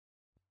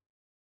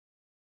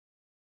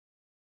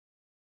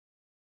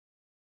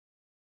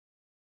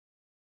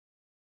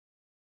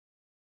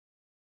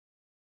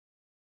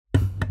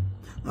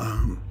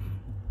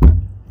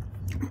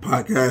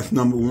Podcast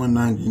number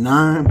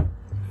 199.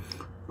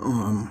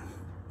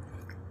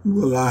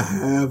 Will I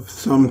have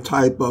some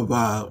type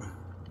of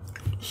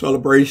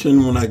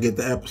celebration when I get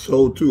to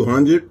episode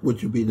 200,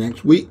 which will be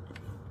next week?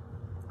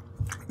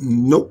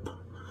 Nope,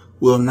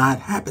 will not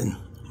happen.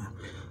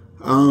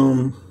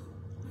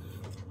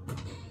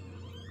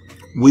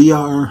 We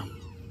are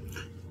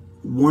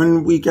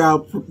 1 week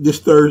out. This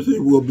Thursday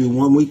will be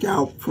 1 week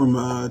out from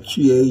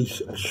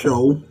Chia's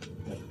show.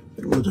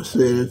 As I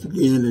said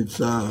again, it's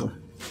the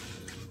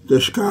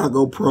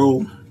Chicago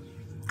Pro,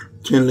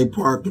 Tinley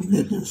Park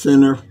Convention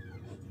Center.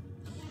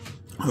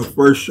 Her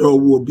first show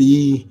will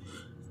be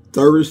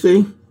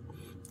Thursday.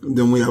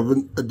 Then we have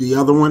the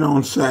other one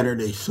on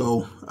Saturday.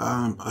 So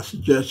I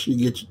suggest you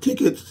get your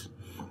tickets.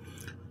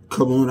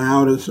 Come on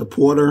out and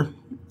support her.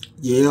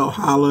 Yell,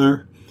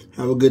 holler,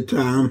 have a good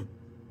time.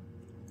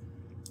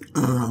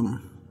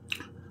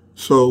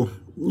 So,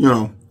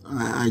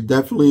 I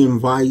definitely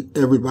invite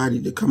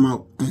everybody to come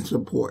out and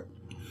support.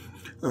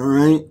 All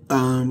right.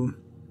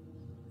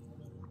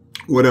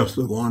 What else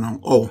is going on?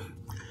 Oh,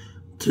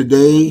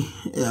 today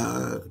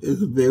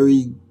is a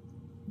very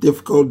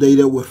difficult day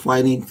that we're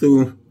fighting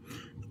through.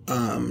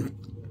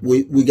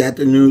 We got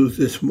the news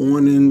this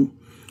morning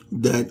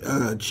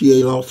that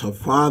Chia lost her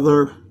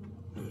father,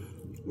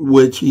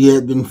 which he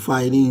had been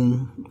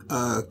fighting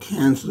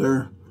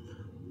cancer,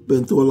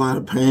 been through a lot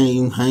of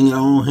pain, hanging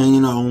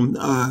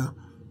on.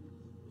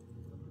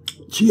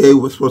 Chia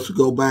was supposed to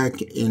go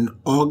back in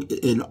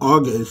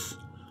August,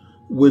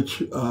 which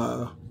she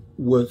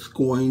was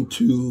going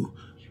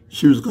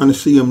to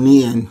see him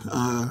then.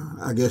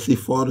 I guess he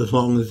fought as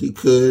long as he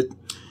could.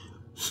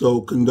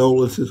 So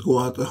condolences go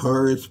out to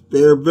her. It's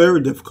very, very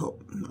difficult.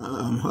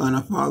 Her and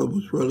her father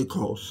was really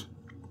close.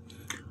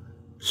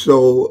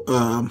 So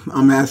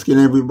I'm asking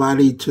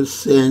everybody to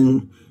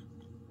send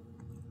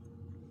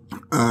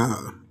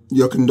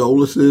your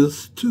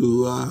condolences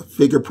to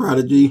Figure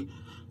Prodigy,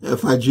 Figure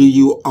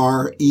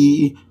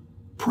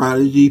Prodigy,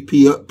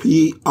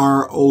 Prody.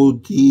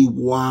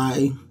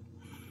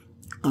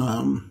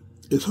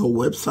 It's her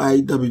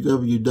website,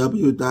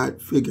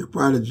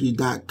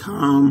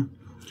 www.figureprodigy.com.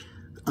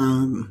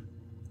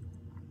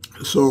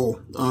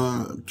 So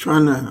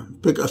trying to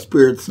pick her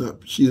spirits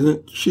up. She's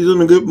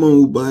in a good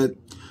mood, but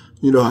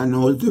I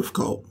know it's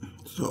difficult.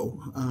 So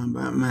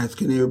I'm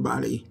asking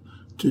everybody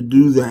to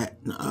do that.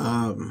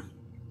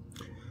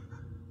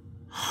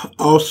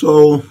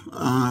 Also,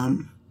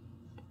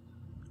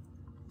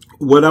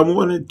 what I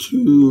wanted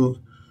to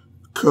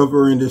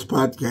cover in this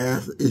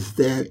podcast is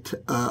that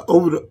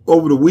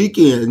over the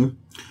weekend,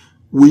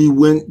 we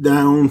went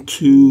down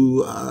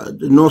to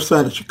the north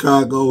side of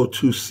Chicago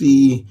to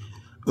see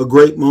a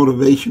great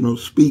motivational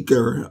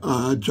speaker,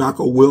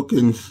 Jocko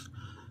Wilkins,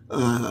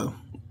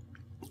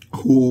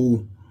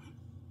 who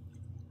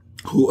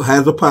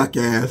has a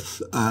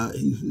podcast.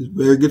 He's a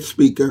very good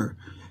speaker.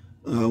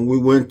 We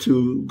went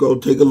to go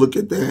take a look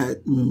at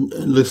that and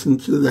listen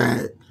to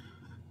that,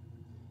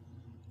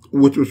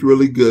 which was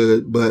really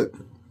good. But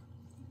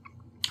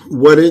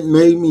what it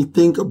made me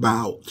think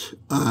about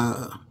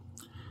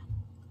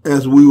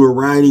as we were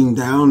riding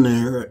down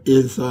there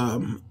is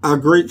our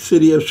great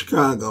city of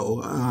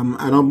Chicago.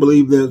 I don't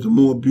believe there's a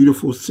more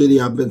beautiful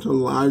city. I've been to a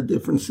lot of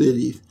different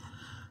cities,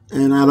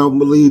 and I don't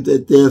believe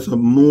that there's a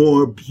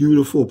more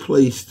beautiful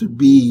place to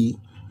be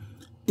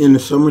in the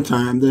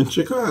summertime than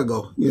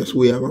Chicago. Yes,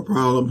 we have our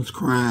problems,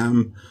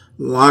 crime,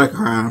 a lot of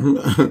crime,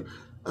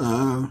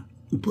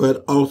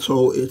 but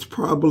also it's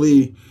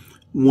probably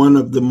one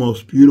of the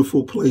most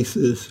beautiful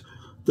places,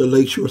 the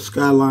lakeshore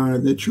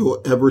skyline, that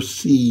you'll ever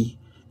see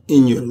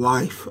in your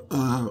life.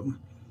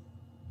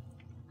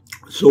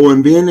 So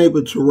in being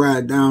able to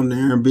ride down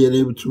there and being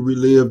able to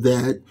relive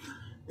that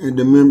and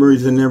the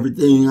memories and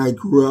everything, I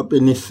grew up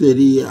in this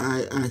city.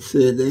 I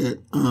said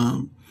that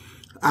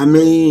I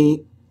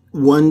may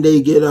one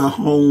day get a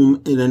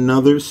home in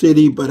another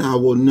city, but I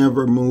will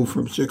never move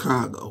from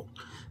Chicago.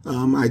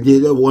 I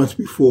did it once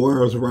before.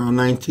 I was around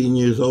 19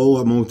 years old.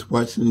 I moved to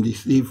Washington,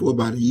 D.C. for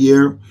about a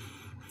year.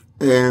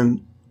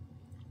 And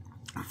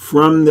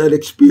from that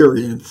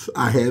experience,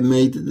 I had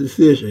made the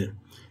decision,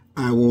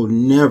 I will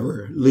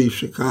never leave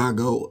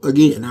Chicago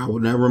again. I will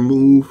never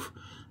move.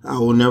 I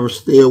will never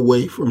stay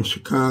away from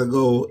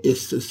Chicago.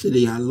 It's the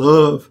city I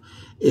love.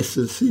 It's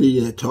the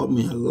city that taught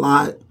me a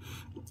lot.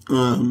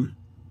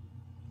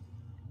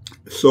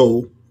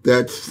 So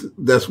that's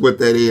what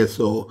that is.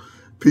 So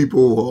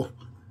people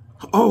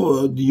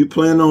will, do you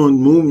plan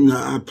on moving? No,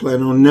 I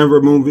plan on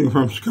never moving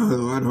from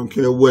Chicago. I don't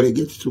care what it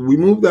gets to. We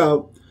moved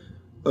out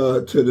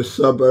to the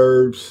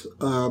suburbs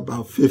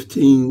about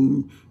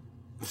 15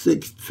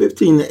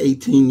 to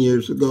 18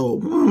 years ago.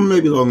 Well,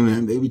 maybe longer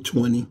than that, maybe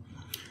 20.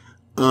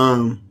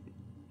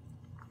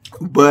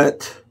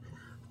 But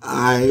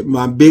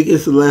my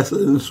biggest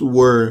lessons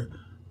were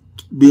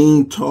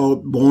being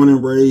taught, born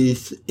and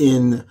raised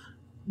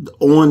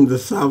on the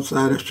south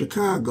side of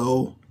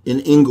Chicago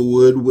in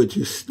Inglewood, which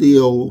is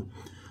still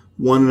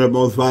one of the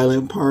most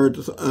violent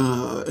parts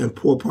and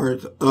poor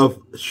parts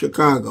of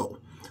Chicago.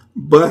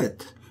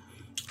 But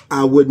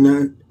I would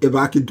not, if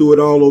I could do it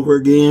all over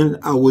again,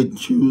 I would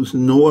choose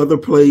no other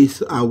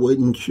place. I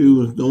wouldn't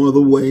choose no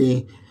other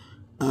way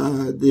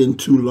than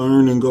to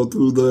learn and go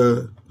through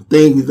the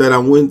things that I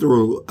went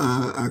through.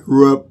 I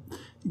grew up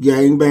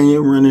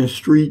gangbanging, running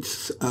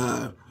streets,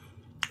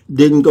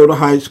 didn't go to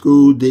high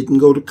school, didn't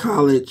go to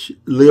college,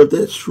 lived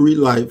that street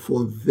life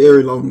for a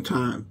very long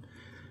time.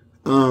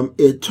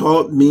 It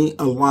taught me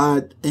a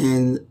lot,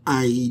 and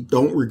I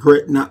don't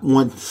regret not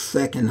 1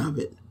 second of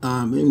it.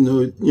 Even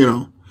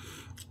though,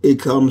 it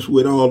comes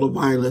with all the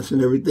violence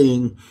and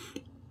everything,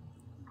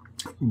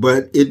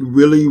 but it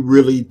really,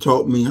 really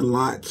taught me a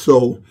lot.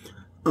 So,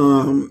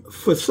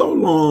 for so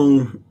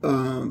long,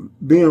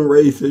 being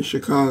raised in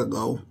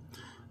Chicago,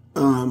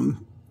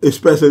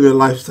 especially the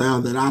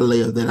lifestyle that I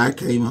lived, that I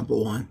came up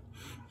on,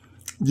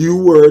 you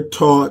were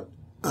taught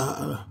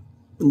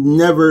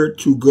never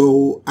to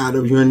go out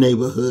of your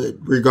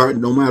neighborhood,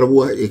 no matter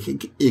what.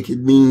 It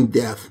could mean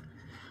death.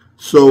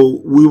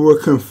 So we were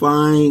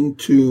confined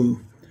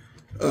to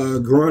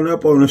growing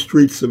up on the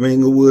streets of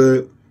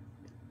Inglewood.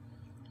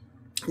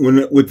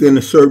 Within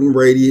a certain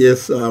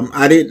radius,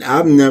 I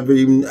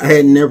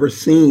had never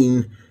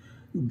seen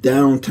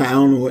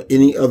downtown or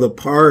any other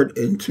part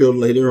until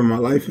later in my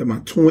life, in my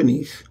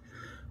 20s.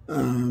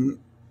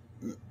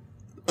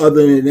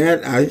 Other than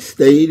that, I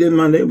stayed in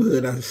my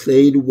neighborhood. I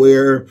stayed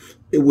where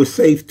it was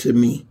safe to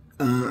me.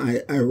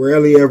 I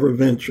rarely ever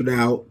ventured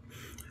out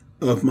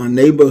of my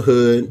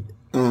neighborhood.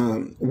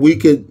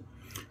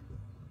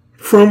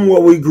 From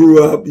where we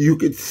grew up, you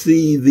could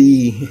see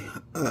the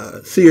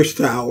Sears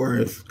Tower.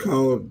 It's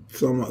called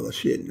some other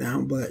shit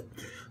now, but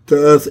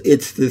to us,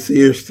 it's the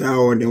Sears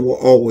Tower, and it will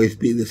always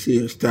be the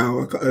Sears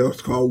Tower.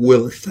 It's called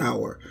Willis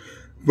Tower.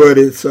 But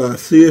it's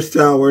Sears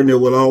Tower, and it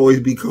will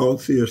always be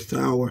called Sears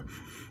Tower.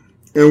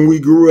 And we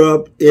grew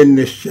up in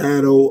the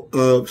shadow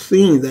of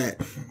seeing that.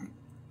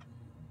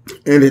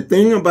 And the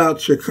thing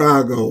about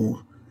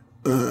Chicago,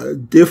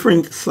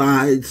 different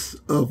sides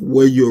of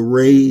where you're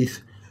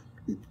raised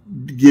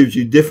gives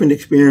you different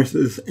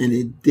experiences, and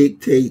it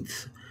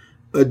dictates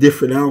a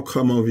different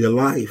outcome of your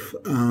life.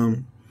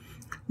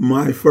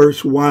 My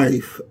first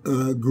wife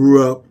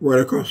grew up right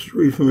across the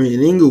street from me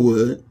in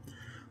Inglewood,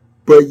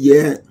 but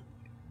yet,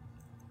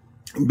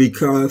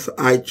 because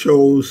I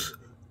chose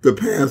the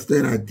path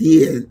that I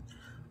did,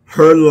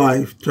 her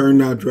life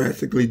turned out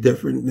drastically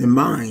different than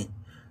mine.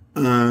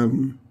 I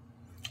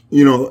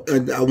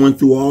went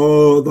through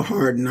all the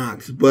hard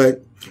knocks,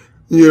 but,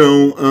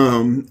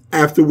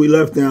 after we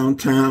left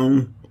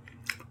downtown,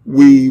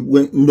 we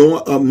went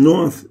up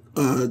north,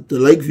 the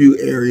Lakeview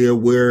area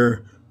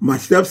where my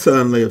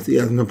stepson lives. He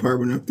has an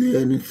apartment up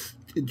there, and it's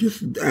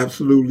just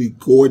absolutely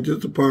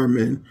gorgeous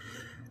apartment,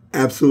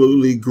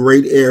 absolutely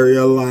great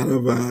area, a lot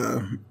of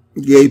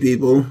gay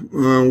people,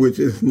 which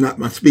is not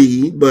my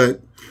speed,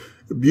 but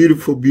a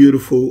beautiful,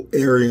 beautiful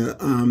area.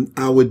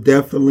 I would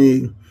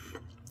definitely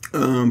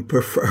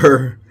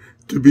prefer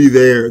to be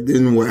there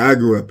than where I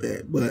grew up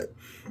at, but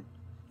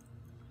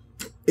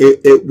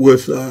it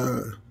was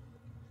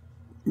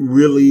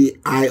really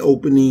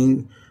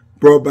eye-opening,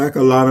 brought back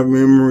a lot of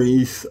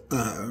memories,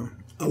 a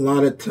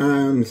lot of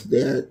times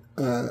that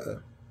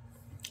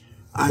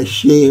I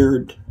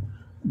shared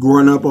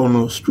growing up on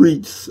those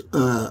streets.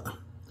 I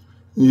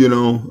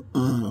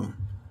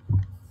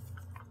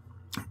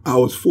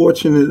was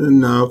fortunate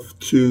enough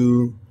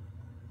to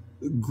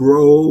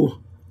grow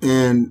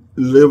and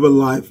live a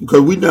life,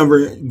 because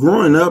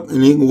growing up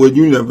in Inglewood,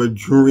 you never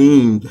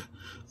dreamed,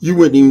 you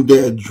wouldn't even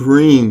dare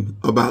dream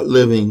about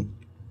living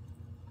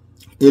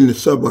in the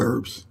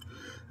suburbs.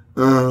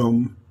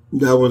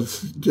 That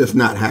was just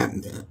not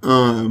happening.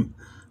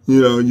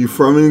 You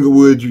from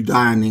Inglewood, you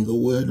die in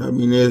Inglewood. I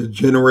mean, there's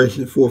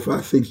generations, 4,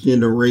 5, 6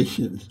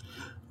 generations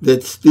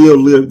that still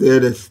live there,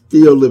 that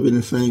still live in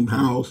the same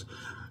house,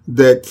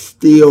 that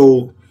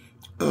still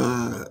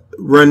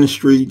run the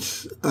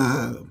streets,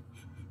 and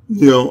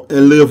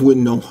live with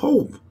no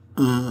hope.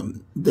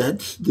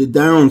 That's the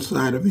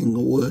downside of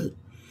Inglewood.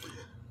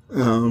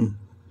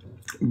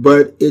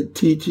 But it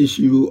teaches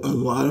you a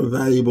lot of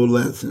valuable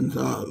lessons,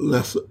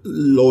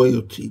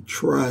 loyalty,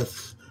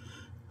 trust,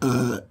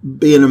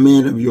 being a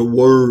man of your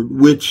word,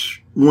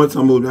 which once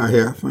I moved out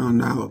here, I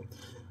found out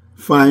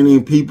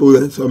finding people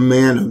that's a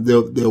man of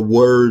their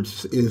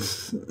words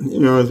is,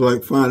 it's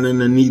like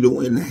finding a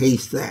needle in a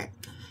haystack.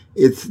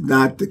 It's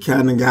not the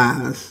kind of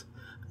guys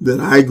that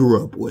I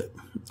grew up with.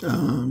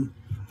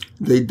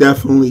 They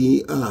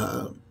definitely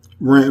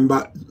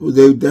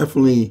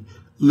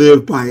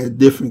lived by a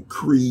different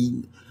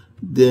creed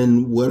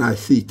than what I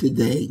see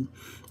today.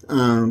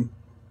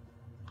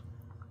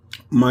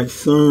 My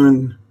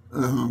son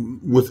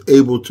was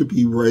able to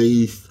be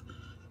raised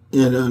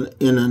in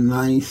a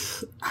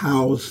nice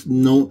house,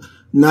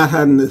 not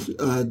having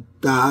to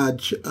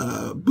dodge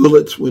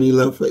bullets when he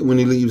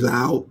leaves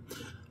out,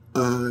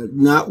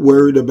 not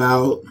worried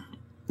about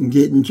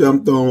getting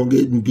jumped on,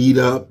 getting beat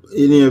up,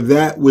 any of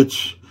that,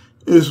 which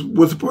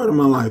was a part of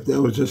my life.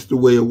 That was just the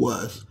way it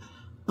was.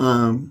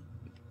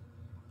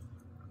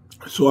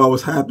 So I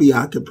was happy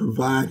I could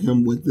provide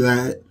him with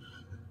that.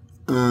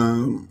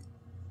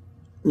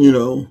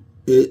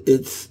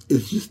 it's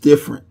just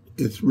different.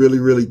 It's really,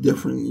 really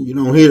different. You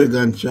don't hear the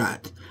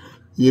gunshot.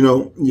 You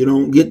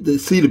don't get to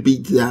see the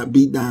beat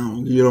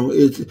down.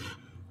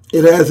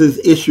 It has its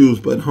issues,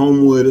 but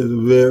Homewood is a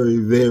very,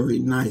 very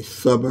nice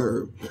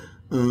suburb,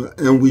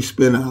 and we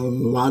spent a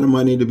lot of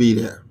money to be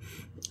there.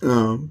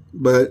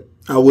 But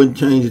I wouldn't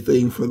change a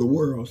thing for the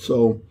world.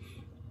 So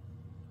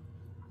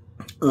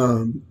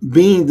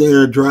being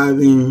there,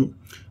 driving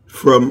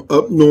from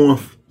up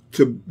north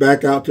to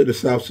back out to the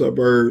south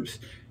suburbs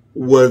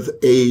was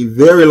a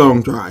very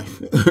long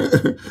drive.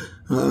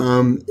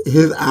 My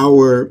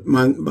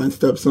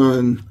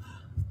stepson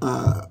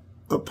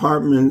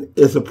apartment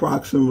is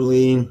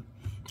approximately an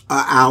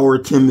hour,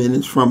 10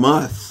 minutes from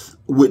us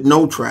with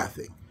no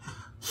traffic.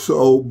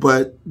 So,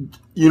 but,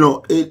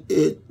 in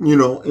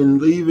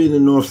leaving the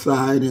north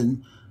side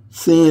and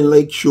seeing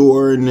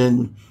Lakeshore and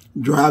then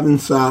driving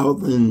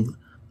south and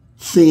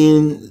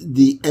seeing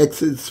the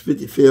exits,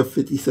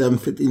 55th, 57th,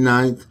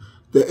 59th,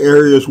 the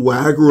areas where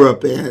I grew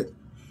up at,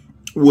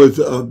 was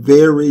a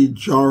very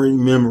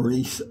jarring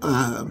memories.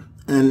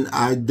 And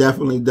I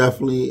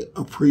definitely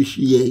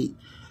appreciate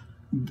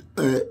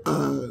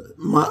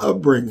my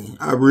upbringing.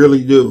 I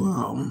really do.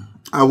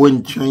 I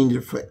wouldn't change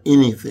it for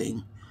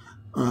anything.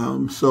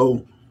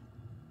 So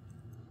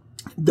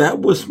that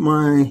was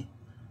my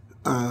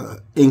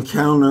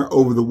encounter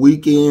over the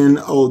weekend.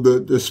 Oh,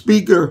 the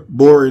speaker,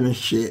 boring as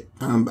shit.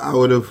 I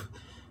would have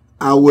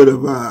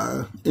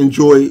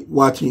enjoyed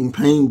watching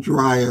paint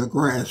dry or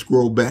grass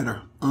grow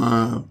better.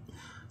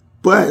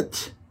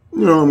 But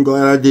I'm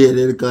glad I did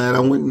it. Glad I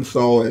went and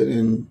saw it,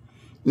 and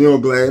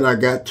glad I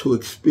got to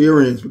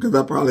experience, because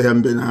I probably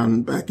haven't been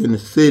out back in the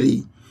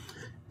city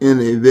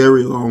in a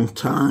very long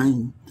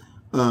time.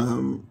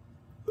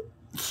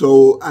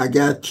 So I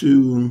got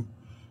to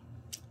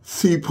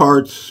see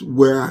parts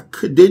where I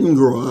didn't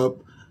grow up,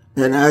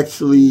 and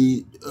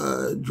actually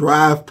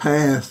drive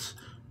past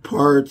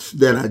parts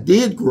that I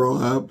did grow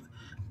up,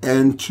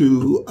 and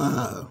to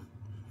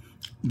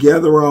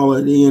gather all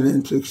it in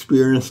and to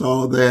experience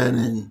all that.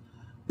 And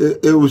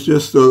it was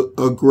just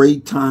a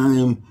great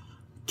time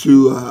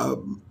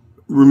to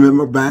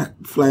remember back,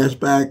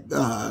 flashback,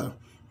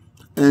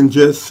 and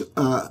just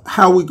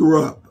how we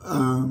grew up.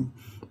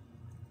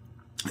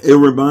 It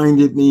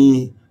reminded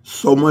me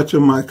so much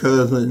of my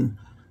cousin,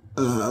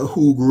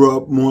 who grew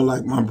up more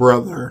like my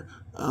brother.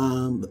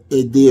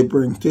 It did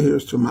bring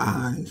tears to my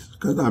eyes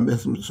because I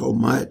miss him so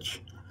much.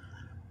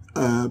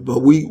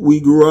 But we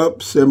grew up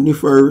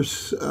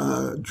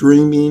 71st,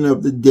 dreaming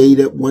of the day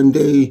that one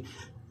day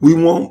we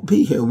won't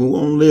be here. We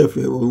won't live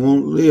here. We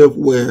won't live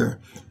where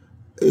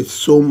it's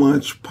so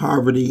much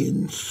poverty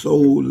and so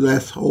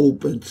less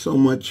hope and so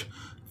much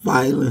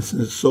violence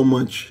and so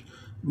much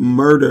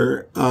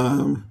murder.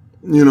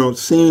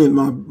 Seeing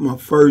my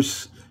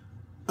first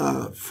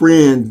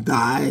friend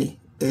die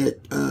at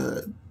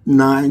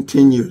 9,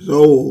 10 years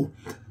old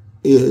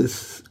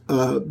is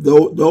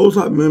those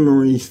are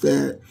memories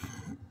that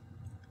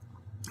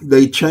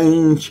they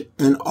change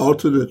and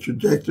alter the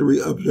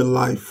trajectory of your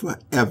life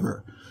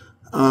forever.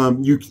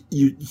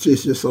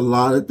 It's just a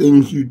lot of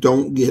things you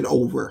don't get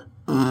over.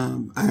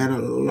 I had a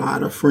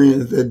lot of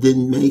friends that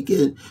didn't make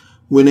it.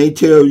 When they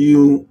tell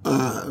you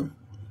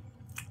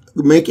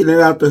making it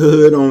out the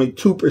hood, only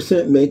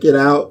 2% make it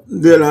out,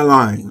 they're not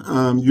lying.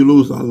 You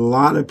lose a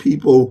lot of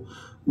people,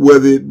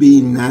 whether it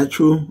be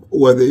natural,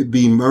 whether it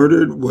be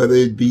murdered, whether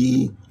it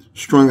be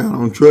strung out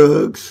on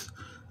drugs.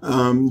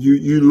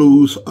 You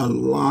lose a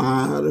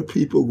lot of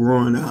people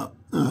growing up.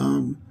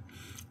 And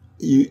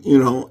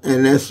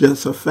that's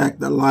just a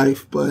fact of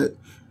life, but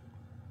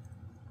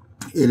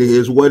it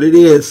is what it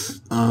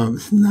is.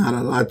 It's not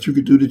a lot you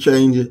could do to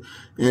change it.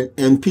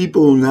 And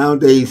people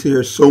nowadays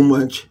hear so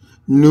much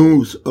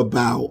news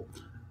about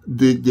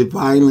the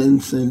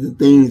violence and the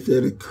things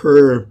that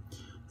occur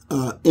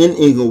in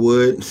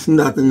Inglewood. It's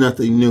nothing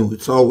new.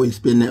 It's always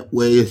been that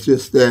way. It's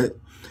just that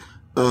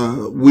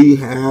we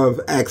have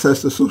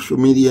access to social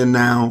media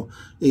now.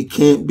 It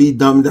can't be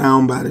dumbed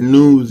down by the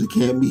news. It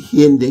can't be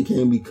hidden. It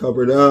can't be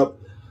covered up.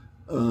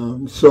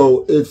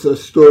 So it's a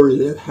story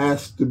that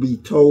has to be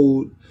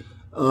told,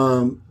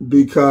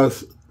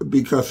 because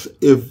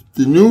if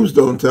the news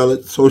don't tell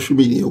it, social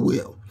media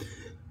will.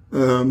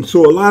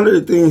 So a lot of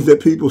the things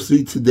that people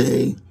see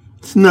today,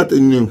 it's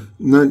nothing new,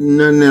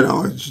 none at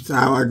all. It's just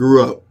how I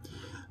grew up.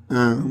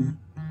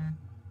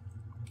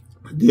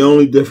 The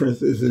only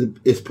difference is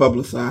it's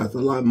publicized a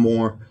lot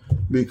more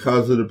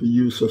because of the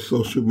use of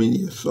social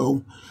media.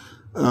 So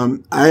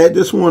I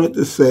just wanted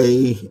to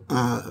say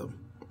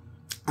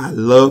I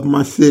love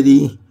my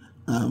city.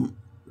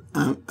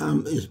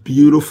 It's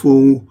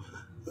beautiful.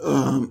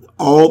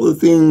 All the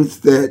things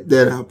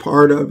that are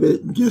part of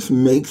it just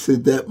makes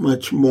it that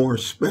much more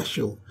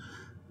special.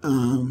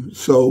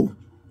 So,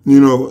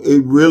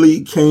 it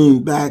really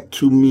came back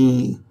to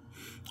me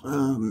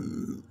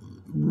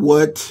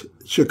what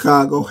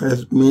Chicago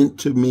has meant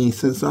to me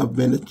since I've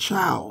been a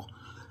child.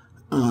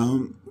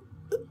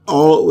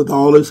 With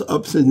all its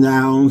ups and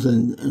downs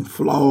and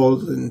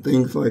flaws and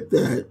things like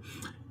that,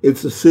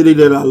 it's a city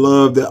that I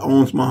love, that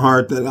owns my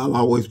heart, that I'll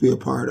always be a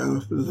part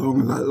of as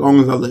long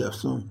as I live.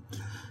 So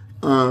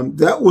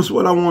that was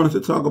what I wanted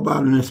to talk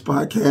about in this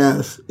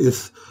podcast.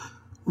 It's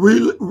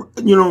really,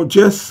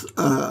 just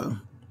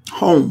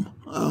home.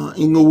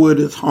 Inglewood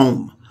is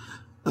home.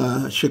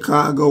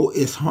 Chicago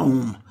is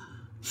home.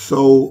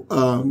 So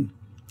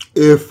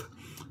if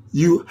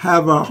you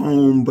have a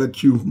home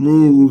but you've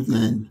moved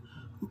and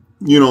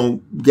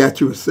got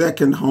you a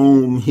second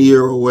home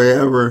here or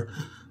wherever,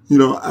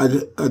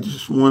 I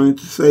just wanted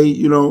to say,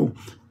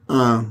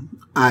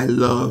 I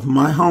love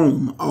my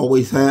home.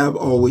 Always have,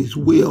 always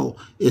will.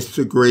 It's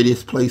the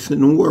greatest place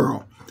in the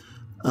world.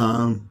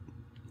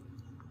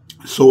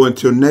 So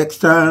until next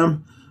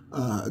time,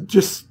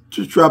 just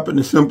dropping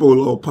a simple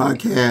little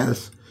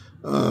podcast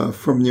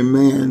from your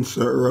man,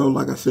 Sir-Earl.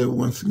 Like I said,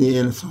 once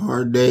again, it's a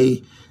hard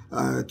day.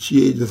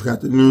 She just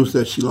got the news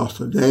that she lost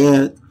her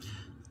dad,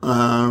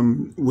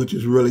 which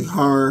is really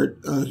hard.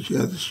 She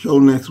has a show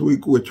next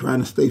week. We're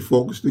trying to stay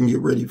focused and get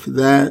ready for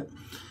that.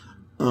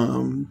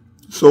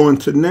 So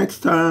until next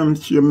time,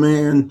 it's your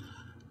man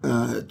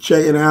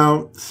checking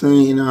out,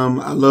 saying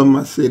I love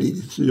my city.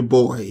 This is your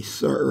boy,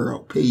 Sir-Earl.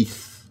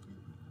 Peace.